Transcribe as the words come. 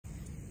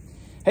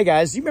Hey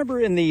guys, you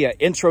remember in the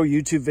intro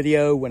YouTube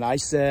video when I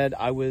said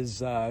I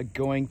was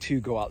going to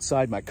go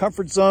outside my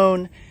comfort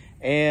zone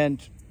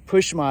and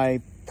push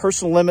my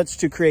personal limits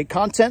to create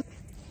content?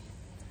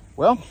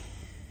 Well,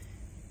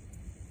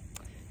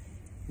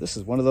 this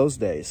is one of those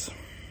days.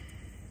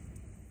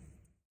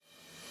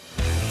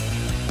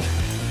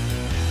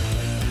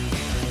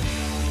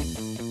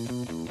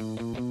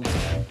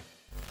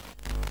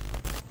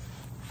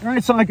 All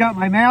right, so I got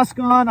my mask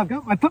on.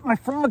 I put my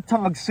frog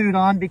tog suit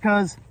on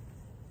because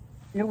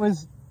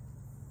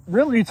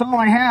it's all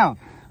I have.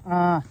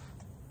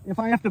 If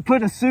I have to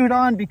put a suit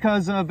on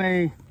because of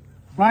a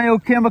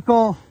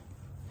biochemical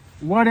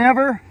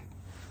whatever,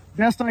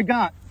 best I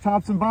got.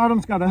 Tops and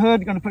bottoms, got a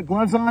hood, gonna put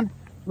gloves on.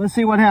 Let's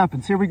see what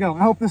happens. Here we go. I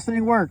hope this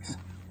thing works.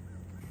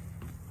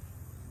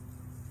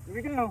 Here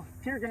we go,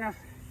 tear gas.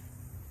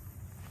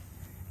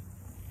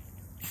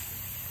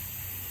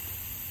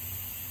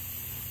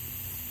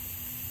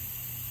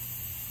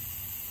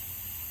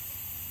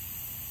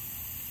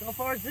 So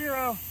far,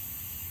 0.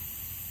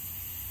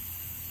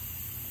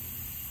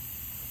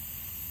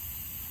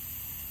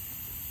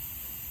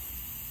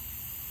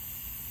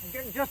 I'm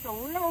getting just a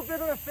little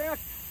bit of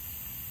effect.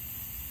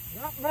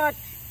 Not much.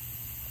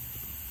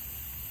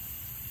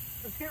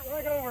 Let's get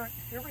right over it.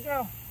 Here we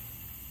go.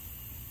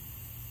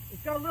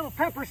 It's got a little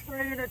pepper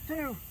spray in it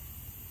too.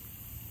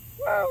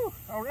 Woo!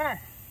 All right.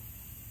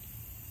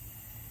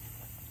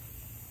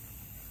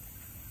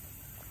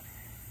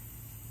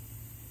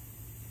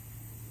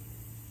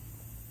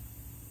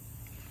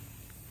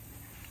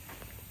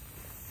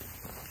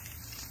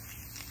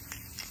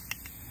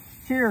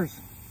 Cheers.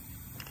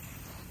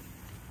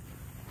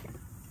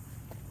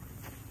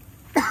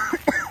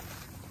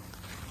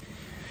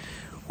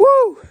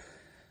 Woo!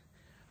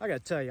 I gotta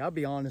tell you, I'll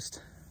be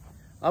honest.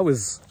 I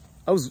was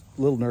a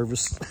little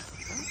nervous.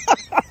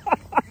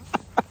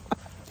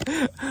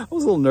 I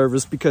was a little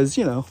nervous because,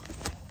 you know,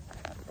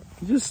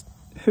 just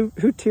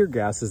who tear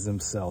gases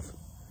himself?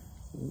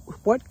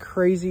 What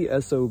crazy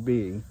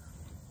SOB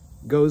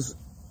goes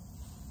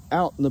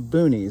out in the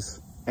boonies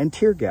and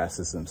tear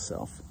gases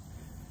himself?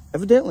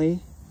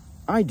 Evidently,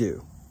 I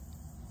do.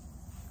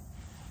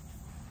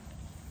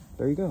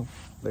 There you go.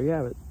 There you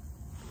have it.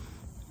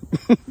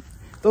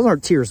 Those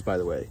aren't tears, by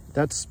the way.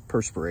 That's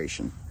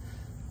perspiration.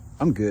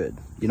 I'm good.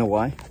 You know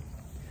why?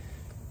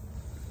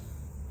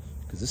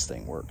 Because this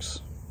thing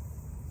works.